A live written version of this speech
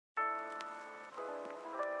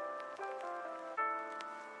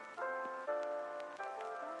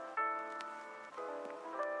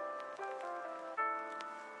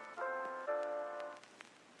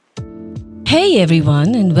Hey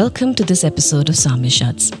everyone, and welcome to this episode of Samya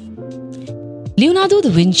Shots. Leonardo da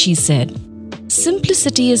Vinci said,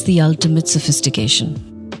 "Simplicity is the ultimate sophistication."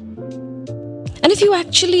 And if you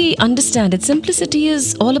actually understand it, simplicity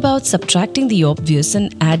is all about subtracting the obvious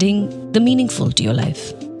and adding the meaningful to your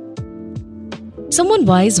life. Someone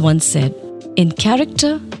wise once said, "In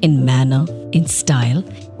character, in manner, in style,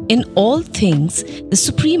 in all things, the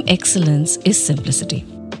supreme excellence is simplicity."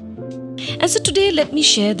 And so today, let me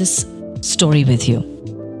share this story with you.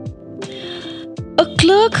 A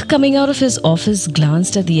clerk coming out of his office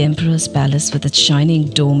glanced at the emperor's palace with its shining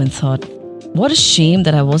dome and thought, "What a shame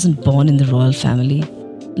that I wasn't born in the royal family.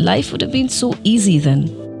 Life would have been so easy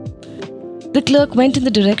then." The clerk went in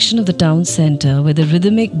the direction of the town center, where the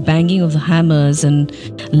rhythmic banging of the hammers and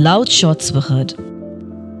loud shots were heard.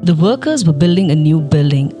 The workers were building a new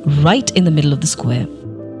building right in the middle of the square.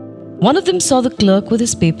 One of them saw the clerk with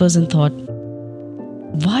his papers and thought,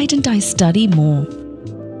 "Why didn't I study more?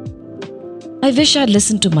 I wish I'd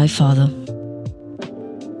listened to my father.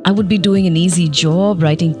 I would be doing an easy job,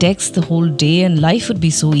 writing text the whole day, and life would be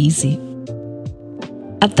so easy."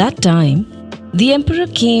 At that time, the emperor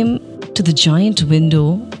came to the giant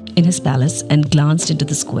window in his palace and glanced into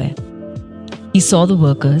the square. He saw the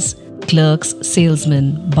workers, clerks, salesmen,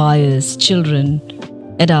 buyers, children,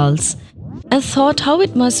 adults, and thought how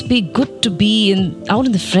it must be good to be out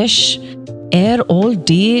in the fresh air all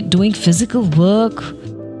day, doing physical work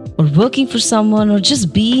or working for someone, or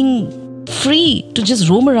just being free to just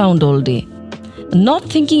roam around all day, not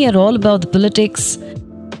thinking at all about the politics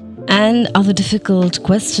and other difficult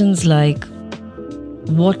questions like,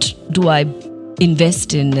 what do I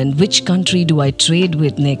invest in, and which country do I trade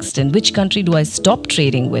with next, and which country do I stop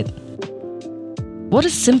trading with? "What a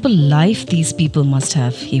simple life these people must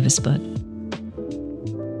have," he whispered.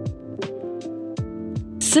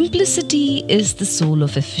 Simplicity is the soul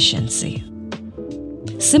of efficiency.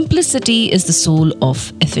 Simplicity is the soul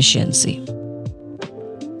of efficiency.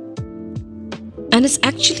 And it's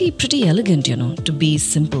actually pretty elegant, to be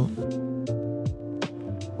simple.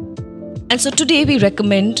 And so today we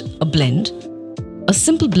recommend a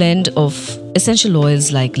simple blend of essential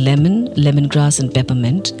oils like lemon, lemongrass, and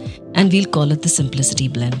peppermint, and we'll call it the Simplicity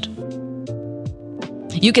Blend.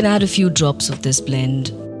 You can add a few drops of this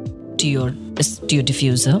blend to your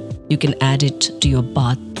diffuser. You can add it to your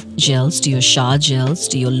bath gels, to your shower gels,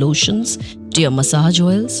 to your lotions, to your massage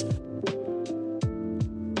oils.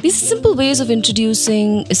 These are simple ways of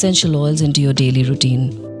introducing essential oils into your daily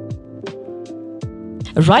routine.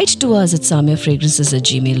 Write to us at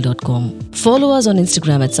samyafragrances@gmail.com. Follow us on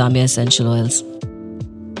Instagram at Samya Essential Oils.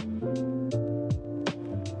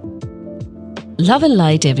 Love and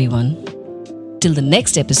light, everyone. Till the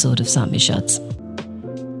next episode of Samya Shots.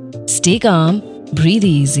 Stay calm, breathe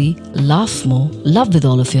easy, laugh more, love with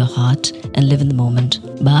all of your heart, and live in the moment.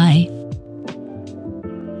 Bye.